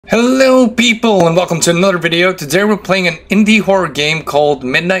Hello people and welcome to another video. Today we're playing an indie horror game called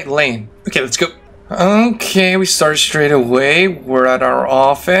Midnight Lane. Okay, let's go. Okay, we start straight away. We're at our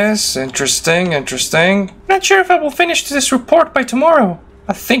office. Interesting. Not sure if I will finish this report by tomorrow.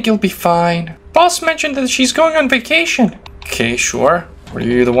 I think you'll be fine. Boss mentioned that she's going on vacation. Okay, sure. Were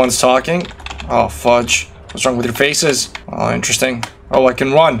you the ones talking? Oh, fudge. What's wrong with your faces? Oh, interesting. Oh, I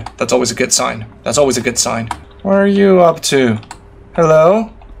can run. That's always a good sign. What are you up to?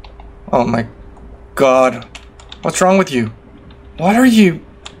 Hello? Oh my god. What's wrong with you? What are you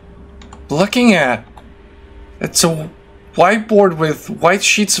looking at? It's a whiteboard with white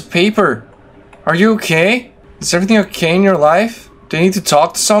sheets of paper. Are you okay? Is everything okay in your life? Do you need to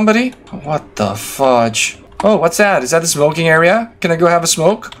talk to somebody? What the fudge? Oh, what's that? Is that the smoking area? Can I go have a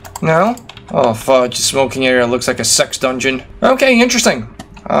smoke? No? Oh fudge, the smoking area looks like a sex dungeon. Okay, interesting.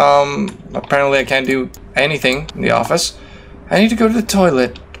 Apparently I can't do anything in the office. I need to go to the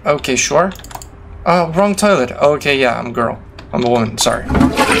toilet. Okay, sure. Wrong toilet. Okay, yeah, I'm a girl. I'm a woman, sorry.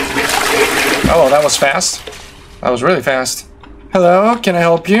 Oh, that was fast. That was really fast. Hello, can I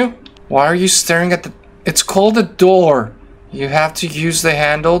help you? Why are you staring at the... It's called a door. You have to use the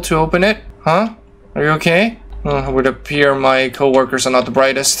handle to open it? Huh? Are you okay? It would appear my co-workers are not the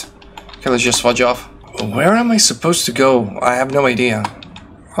brightest. Okay, let's just fudge off. Where am I supposed to go? I have no idea.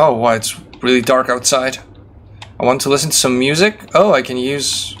 Oh, why, it's really dark outside. I want to listen to some music. Oh, I can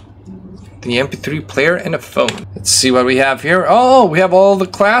use the MP3 player and a phone. Let's see what we have here. Oh, we have all the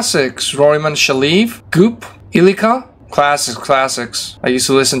classics. Roriman Shaliv, Goop, Ilika. Classics. I used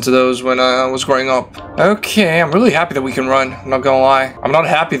to listen to those when I was growing up. Okay, I'm really happy that we can run. I'm not gonna lie. I'm not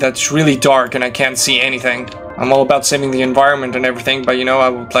happy that it's really dark and I can't see anything. I'm all about saving the environment and everything, but you know, I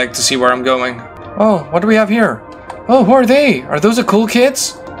would like to see where I'm going. Oh, what do we have here? Oh, who are they? Are those the cool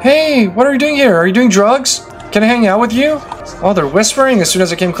kids? Hey, what are you doing here? Are you doing drugs? Can I hang out with you? Oh, they're whispering as soon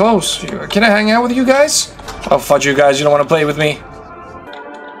as I came close. Can I hang out with you guys? Oh, fudge you guys. You don't want to play with me.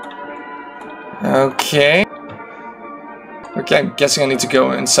 Okay. Okay, I'm guessing I need to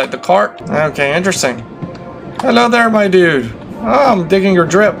go inside the cart. Okay, interesting. Hello there, my dude. Oh, I'm digging your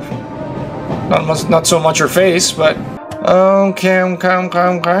drip. Not so much your face, but... Okay.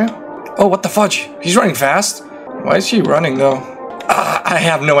 Oh, what the fudge? He's running fast. Why is he running, though? I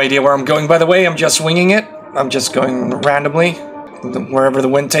have no idea where I'm going, by the way. I'm just winging it. I'm just going randomly, wherever the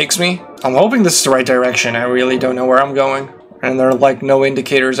wind takes me. I'm hoping this is the right direction. I really don't know where I'm going. And there are like no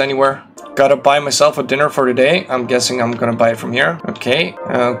indicators anywhere. Gotta buy myself a dinner for today. I'm guessing I'm gonna buy it from here. Okay,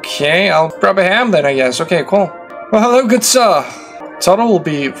 I'll grab a ham then, I guess. Okay, cool. Well, hello, good sir. Total will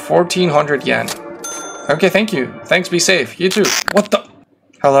be 1,400 yen. Okay, thank you. Thanks, be safe. You too. What the?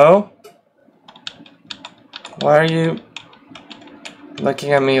 Hello? Why are you...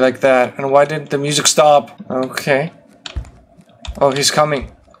 looking at me like that? And why did the music stop? Okay. Oh, he's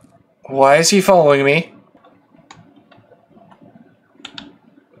coming. Why is he following me?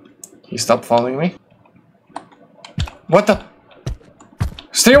 He stopped following me? What the?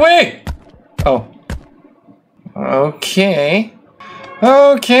 Stay away! Oh. Okay.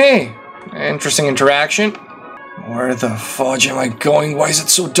 Interesting interaction. Where the fudge am I going? Why is it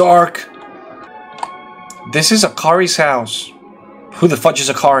so dark? This is Akari's house. Who the fudge is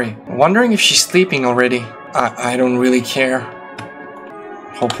Akari? I'm wondering if she's sleeping already. I don't really care.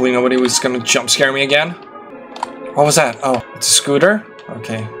 Hopefully nobody was gonna jump scare me again. What was that? Oh, it's a scooter?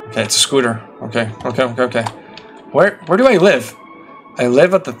 Okay, it's a scooter. Okay. Where do I live? I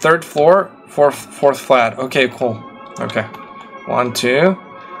live at the 3rd floor, fourth flat. Okay, cool. Okay. 1, 2,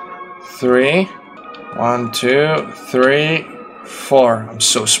 3. 1, 2, 3, 4. I'm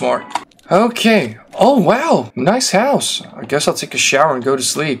so smart. Okay. Oh, wow. Nice house. I guess I'll take a shower and go to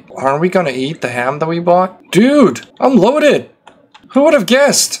sleep. Aren't we gonna eat the ham that we bought? Dude, I'm loaded. Who would have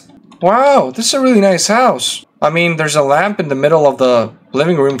guessed? Wow, this is a really nice house. I mean, there's a lamp in the middle of the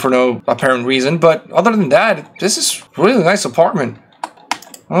living room for no apparent reason, but other than that, this is a really nice apartment.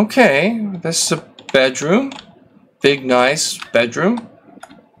 Okay, this is a bedroom. Big, nice bedroom.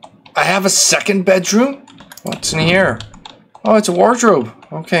 I have a second bedroom? What's in here? Oh, it's a wardrobe.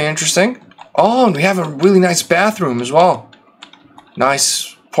 Okay, interesting. Oh, and we have a really nice bathroom as well.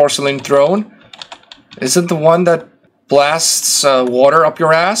 Nice porcelain throne. Is it the one that blasts water up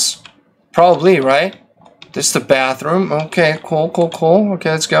your ass? Probably, right? This is the bathroom. Okay, cool.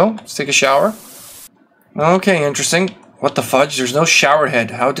 Okay, let's go. Let's take a shower. Okay, interesting. What the fudge? There's no shower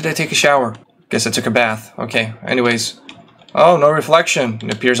head. How did I take a shower? Guess I took a bath. Okay, anyways. Oh, no reflection.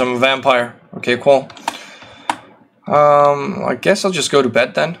 It appears I'm a vampire. Okay, cool. I guess I'll just go to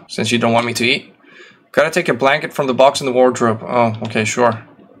bed then, since you don't want me to eat. Gotta take a blanket from the box in the wardrobe. Oh, okay, sure.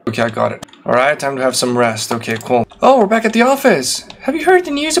 Okay, I got it. Alright, time to have some rest. Okay, cool. Oh, we're back at the office. Have you heard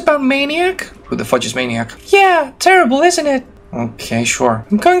the news about Maniac? Who the fudge is Maniac? Yeah, terrible, isn't it? Okay, sure.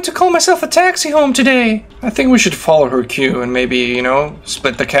 I'm going to call myself a taxi home today. I think we should follow her cue and maybe, you know,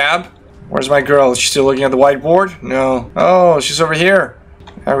 split the cab. Where's my girl? Is she still looking at the whiteboard? No. Oh, she's over here.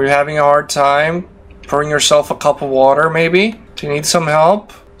 Are you having a hard time pouring yourself a cup of water, maybe? Do you need some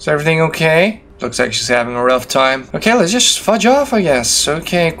help? Is everything okay? Looks like she's having a rough time. Okay, let's just fudge off, I guess.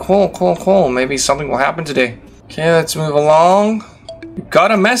 Okay, cool. Maybe something will happen today. Okay, let's move along. We got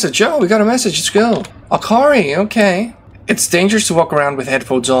a message. Oh, we got a message. Let's go. Akari, okay. It's dangerous to walk around with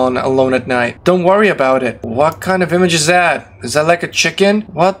headphones on alone at night. Don't worry about it. What kind of image is that? Is that like a chicken?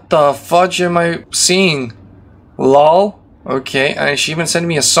 What the fudge am I seeing? Lol. Okay, and she even sent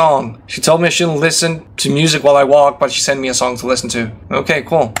me a song. She told me I shouldn't listen to music while I walk, but she sent me a song to listen to. Okay,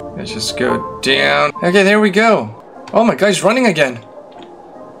 cool. Let's just go down. Okay, there we go. Oh my god, he's running again.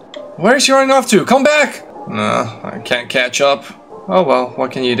 Where is he running off to? Come back! No, I can't catch up. Oh well,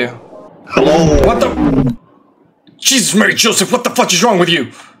 what can you do? Hello? What the? Jesus Mary Joseph, what the fuck is wrong with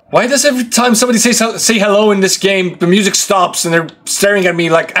you? Why does every time somebody say hello in this game, the music stops and they're staring at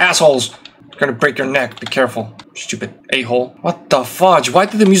me like assholes? You're gonna break your neck, be careful. Stupid a-hole. What the fudge? Why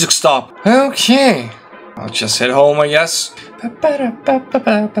did the music stop? Okay. I'll just head home, I guess.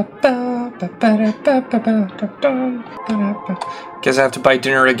 Guess I have to buy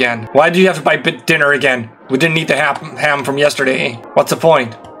dinner again. Why do you have to buy dinner again? We didn't eat the ham from yesterday. What's the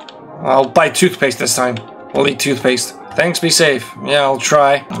point? I'll buy toothpaste this time. We'll eat toothpaste. Thanks, be safe. Yeah, I'll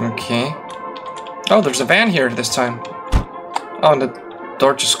try. Okay. Oh, there's a van here this time. Oh, and the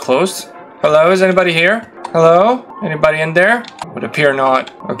door just closed. Hello, is anybody here? Hello? Anybody in there? Would appear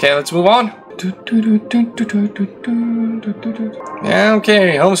not. Okay, let's move on. Yeah,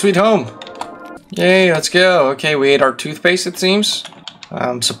 okay, home sweet home. Yay, let's go. Okay, we ate our toothpaste, it seems.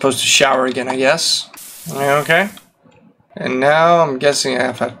 I'm supposed to shower again, I guess. Okay. And now I'm guessing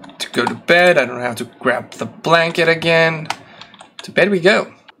I have to go to bed. I don't have to grab the blanket again. To bed we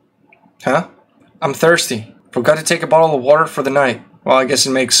go. Huh? I'm thirsty. Forgot to take a bottle of water for the night. Well, I guess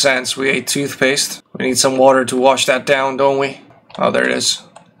it makes sense. We ate toothpaste. We need some water to wash that down, don't we? Oh, there it is.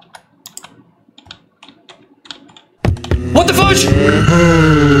 What the fudge?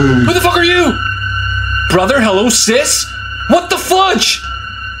 Who the fuck are you? Brother, hello, sis? What the fudge?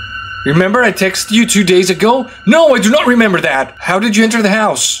 Remember I texted you 2 days ago? No, I do not remember that. How did you enter the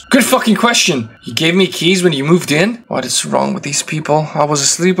house? Good fucking question. You gave me keys when you moved in? What is wrong with these people? I was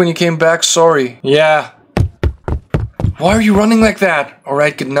asleep when you came back, sorry. Yeah. Why are you running like that?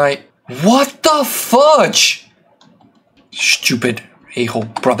 Alright, good night. What the fudge? Stupid a-hole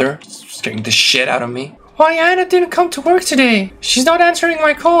brother. Scaring the shit out of me. Why Anna didn't come to work today? She's not answering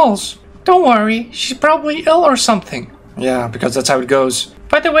my calls. Don't worry, she's probably ill or something. Yeah, because that's how it goes.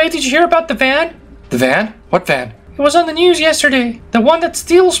 By the way, did you hear about the van? The van? What van? It was on the news yesterday. The one that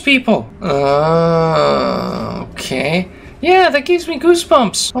steals people. Okay. Yeah, that gives me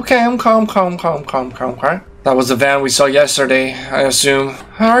goosebumps. Okay, I'm calm. That was the van we saw yesterday, I assume.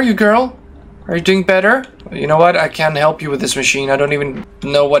 How are you, girl? Are you doing better? You know what? I can't help you with this machine. I don't even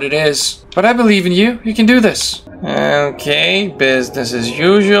know what it is. But I believe in you. You can do this. Okay, business as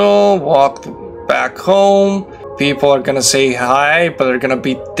usual. Walk back home. People are gonna say hi, but they're gonna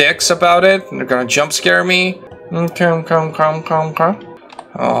be dicks about it. And they're gonna jump scare me. Okay.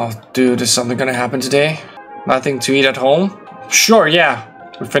 Oh, dude, is something gonna happen today? Nothing to eat at home? Sure, yeah.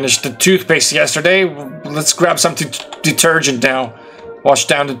 We finished the toothpaste yesterday. Let's grab some detergent now. Wash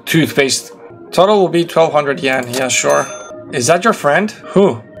down the toothpaste. Total will be 1,200 yen. Yeah, sure. Is that your friend?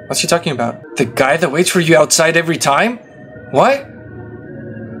 Who? What's he talking about? The guy that waits for you outside every time? What?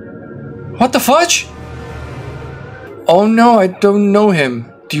 What the fudge? Oh no, I don't know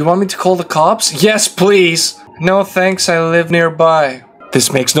him. Do you want me to call the cops? Yes, please. No thanks, I live nearby. This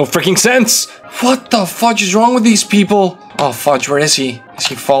makes no freaking sense. What the fudge is wrong with these people? Oh fudge, where is he? Is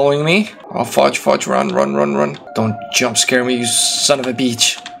he following me? Oh fudge, run. Don't jump scare me, you son of a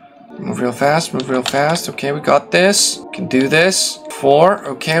bitch. Move real fast. Okay, we got this. Can do this. 4.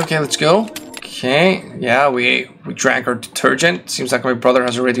 Okay, let's go. Okay, yeah, we drank our detergent. Seems like my brother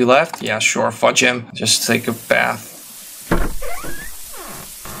has already left. Yeah, sure, fudge him. Just take a bath.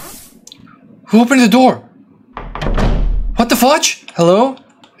 Who opened the door? What the fudge? Hello?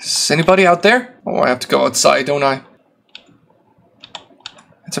 Is anybody out there? Oh, I have to go outside, don't I?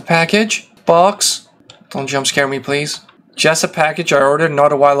 It's a package. Box. Don't jump scare me, please. Just a package I ordered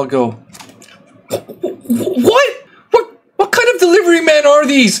not a while ago. What? What kind of delivery men are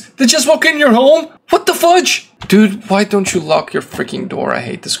these? They just walk in your home? What the fudge? Dude, why don't you lock your freaking door? I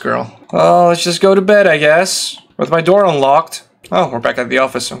hate this girl. Oh, let's just go to bed, I guess. With my door unlocked. Oh, we're back at the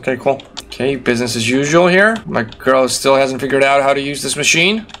office. Okay, cool. Okay, business as usual here. My girl still hasn't figured out how to use this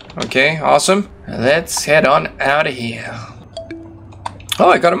machine. Okay, awesome. Let's head on out of here. Oh,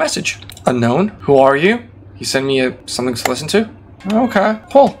 I got a message. Unknown, who are you? You sent me something to listen to? Okay,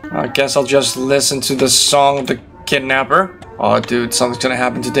 cool. I guess I'll just listen to the song of the kidnapper. Oh, dude, something's gonna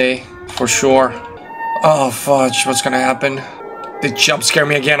happen today. For sure. Oh, fudge, what's gonna happen? They jump scare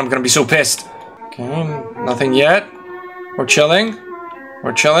me again, I'm gonna be so pissed. Okay, nothing yet. We're chilling.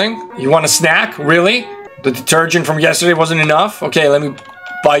 We're chilling. You want a snack? Really? The detergent from yesterday wasn't enough? Okay, let me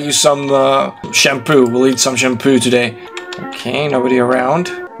buy you some shampoo. We'll eat some shampoo today. Okay, nobody around.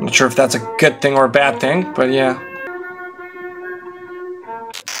 I'm not sure if that's a good thing or a bad thing, but yeah.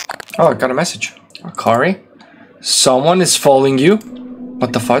 Oh, I got a message. Akari? Someone is following you?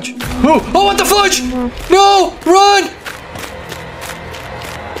 What the fudge? Oh, what the fudge? No! Run!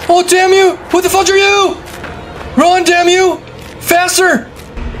 Oh, damn you! Who the fudge are you? Run, damn you! Faster!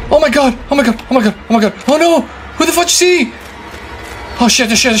 Oh my god! Oh my god! Oh my god! Oh my god! Oh no! Who the fudge is he? Oh shit!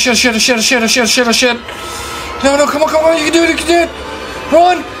 Shit! Shit! Shit! Shit! Shit! Shit! Shit! Shit! No! No! Come on! Come on! You can do it! You can do it!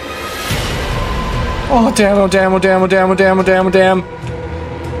 Run! Oh damn! Oh damn! Oh damn! Oh damn! Oh damn! Oh damn! Oh damn!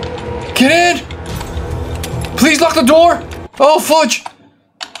 Get in! Please lock the door! Oh fudge!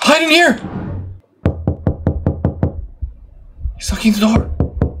 Hide in here! He's locking the door.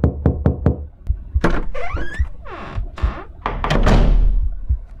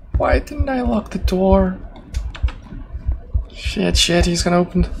 Why didn't I lock the door? Shit, he's gonna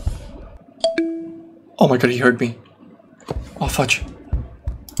open. Oh my god, he heard me. Oh, fudge.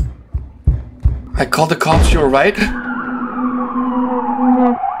 I called the cops, you were right?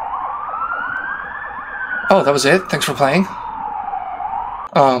 Oh, that was it? Thanks for playing.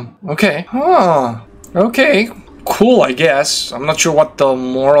 Okay. Oh, okay. Cool, I guess. I'm not sure what the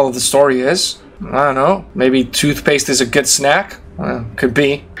moral of the story is. I don't know. Maybe toothpaste is a good snack? Could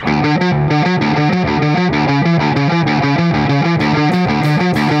be.